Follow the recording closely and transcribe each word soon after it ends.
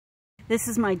This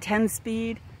is my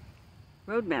 10-speed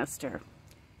Roadmaster,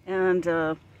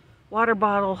 and water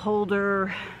bottle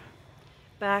holder,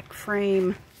 back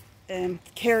frame, and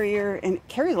carrier, and it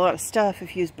carries a lot of stuff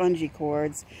if you use bungee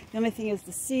cords. The only thing is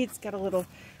the seat's got a little,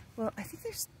 well, I think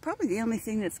there's probably the only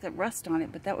thing that's got rust on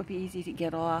it, but that would be easy to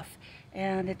get off.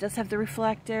 And it does have the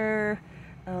reflector.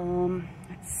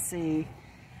 Let's see,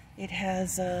 it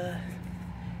has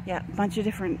yeah, a bunch of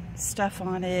different stuff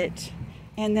on it,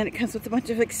 and then it comes with a bunch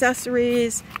of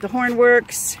accessories. The horn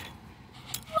works.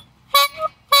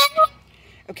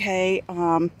 Okay,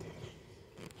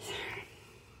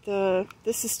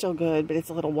 this is still good, but it's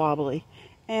a little wobbly.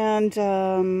 And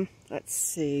let's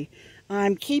see,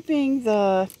 I'm keeping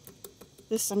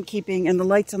this, and the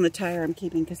lights on the tire I'm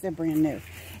keeping because they're brand new.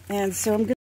 And so I'm gonna